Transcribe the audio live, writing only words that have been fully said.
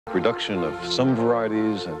Reproduction of some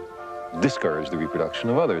varieties and discourage the reproduction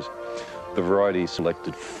of others. The variety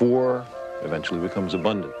selected for eventually becomes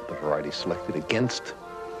abundant. The variety selected against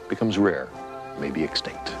becomes rare, may be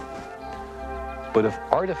extinct. But if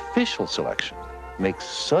artificial selection makes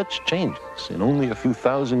such changes in only a few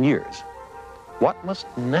thousand years, what must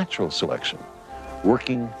natural selection,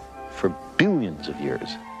 working for billions of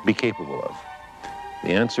years, be capable of? The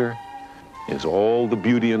answer is all the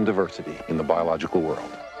beauty and diversity in the biological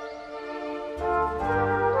world.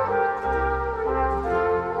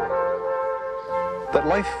 That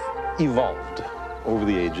life evolved over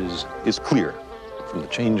the ages is clear from the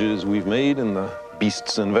changes we've made in the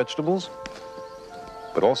beasts and vegetables,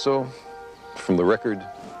 but also from the record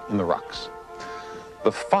in the rocks.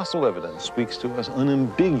 The fossil evidence speaks to us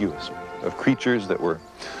unambiguously of creatures that were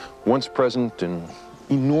once present in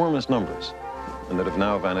enormous numbers and that have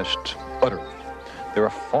now vanished utterly. There are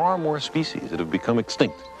far more species that have become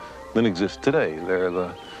extinct than exist today. They're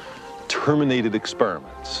the terminated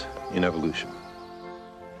experiments in evolution.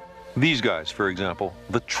 These guys, for example,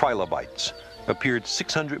 the trilobites, appeared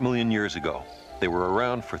 600 million years ago. They were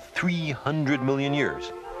around for 300 million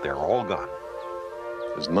years. They're all gone.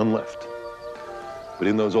 There's none left. But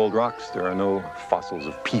in those old rocks, there are no fossils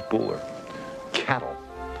of people or cattle.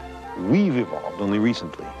 We've evolved only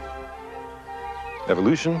recently.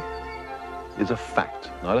 Evolution is a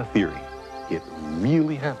fact, not a theory. It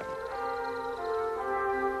really happened.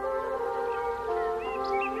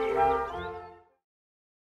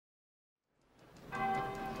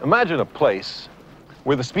 Imagine a place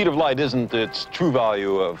where the speed of light isn't its true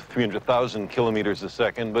value of 300,000 kilometers a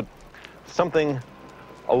second, but something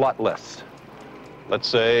a lot less. Let's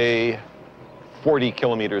say 40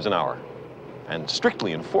 kilometers an hour, and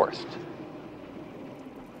strictly enforced.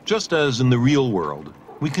 Just as in the real world,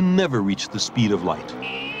 we can never reach the speed of light.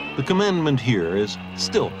 The commandment here is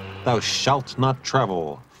still, thou shalt not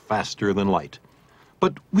travel faster than light.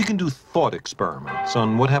 But we can do thought experiments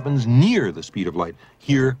on what happens near the speed of light.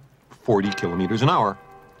 Here, 40 kilometers an hour,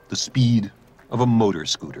 the speed of a motor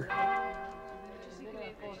scooter.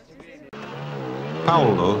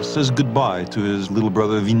 Paolo says goodbye to his little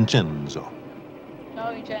brother Vincenzo.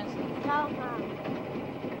 Ciao, Vincenzo.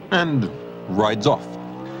 And rides off.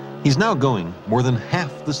 He's now going more than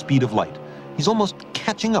half the speed of light. He's almost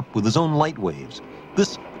catching up with his own light waves.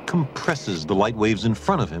 This compresses the light waves in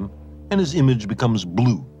front of him, and his image becomes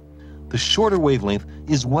blue. The shorter wavelength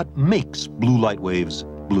is what makes blue light waves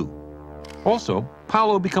blue. Also,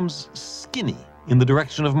 Paolo becomes skinny in the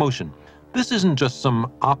direction of motion. This isn't just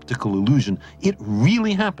some optical illusion. It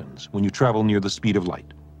really happens when you travel near the speed of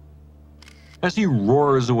light. As he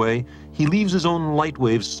roars away, he leaves his own light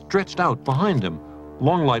waves stretched out behind him.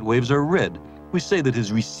 Long light waves are red. We say that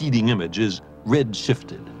his receding image is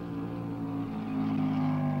red-shifted.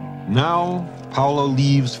 Now, Paolo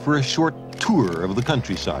leaves for a short tour of the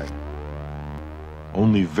countryside.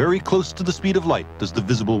 Only very close to the speed of light does the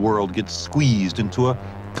visible world get squeezed into a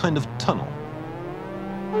kind of tunnel.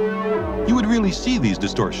 You would really see these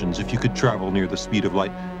distortions if you could travel near the speed of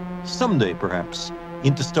light. Someday, perhaps,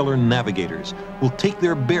 interstellar navigators will take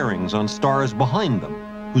their bearings on stars behind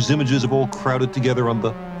them, whose images have all crowded together on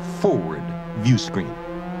the forward view screen.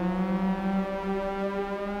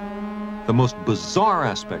 The most bizarre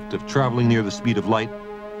aspect of traveling near the speed of light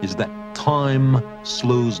is that time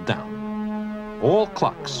slows down. All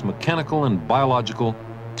clocks, mechanical and biological,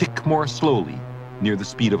 tick more slowly near the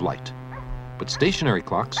speed of light. But stationary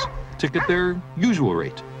clocks tick at their usual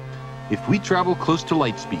rate. If we travel close to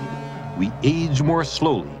light speed, we age more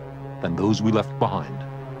slowly than those we left behind.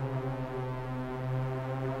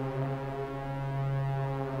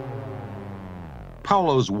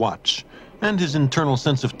 Paolo's watch and his internal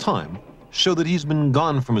sense of time show that he's been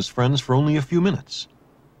gone from his friends for only a few minutes.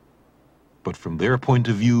 But from their point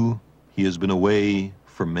of view, he has been away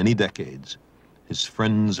for many decades. His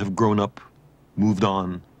friends have grown up, moved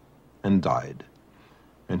on, and died.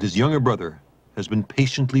 And his younger brother has been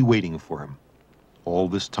patiently waiting for him all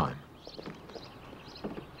this time.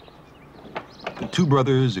 The two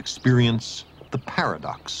brothers experience the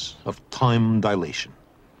paradox of time dilation.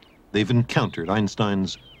 They've encountered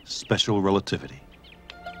Einstein's special relativity.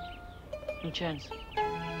 Vincenzo.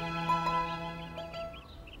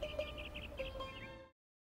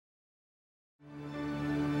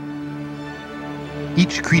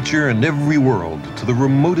 Each creature and every world, to the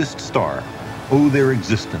remotest star, owe their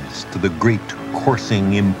existence to the great,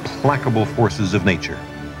 coursing, implacable forces of nature,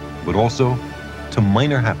 but also to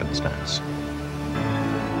minor happenstance.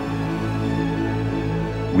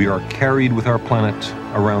 We are carried with our planet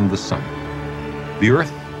around the sun. The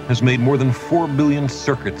Earth has made more than 4 billion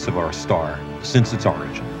circuits of our star since its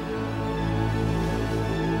origin.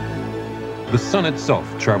 The sun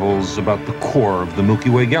itself travels about the core of the Milky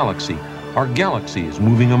Way galaxy. Our galaxy is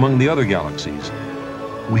moving among the other galaxies.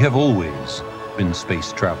 We have always been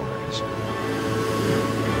space travelers.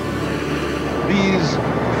 These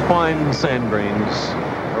fine sand grains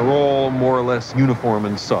are all more or less uniform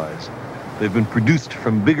in size. They've been produced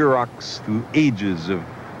from bigger rocks through ages of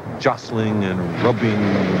jostling and rubbing,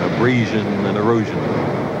 abrasion and erosion,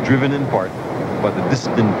 driven in part by the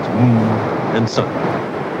distant moon and sun.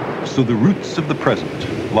 So the roots of the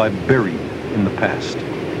present lie buried in the past.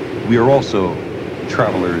 We are also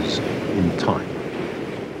travelers in time.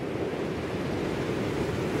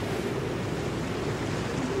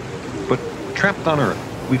 But trapped on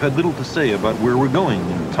Earth, we've had little to say about where we're going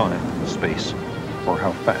in time and space, or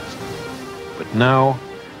how fast. But now,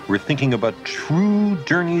 we're thinking about true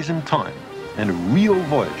journeys in time and real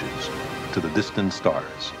voyages to the distant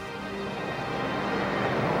stars.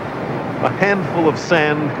 A handful of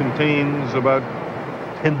sand contains about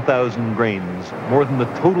 10,000 grains, more than the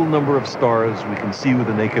total number of stars we can see with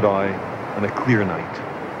the naked eye on a clear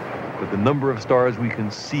night. But the number of stars we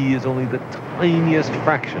can see is only the tiniest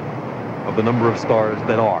fraction of the number of stars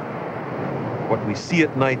that are. What we see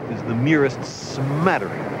at night is the merest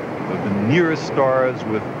smattering of the nearest stars,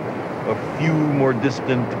 with a few more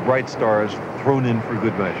distant bright stars thrown in for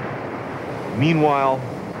good measure. Meanwhile,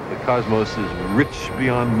 the cosmos is rich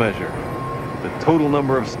beyond measure. The total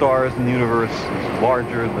number of stars in the universe is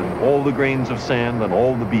larger than all the grains of sand on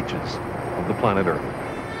all the beaches of the planet Earth.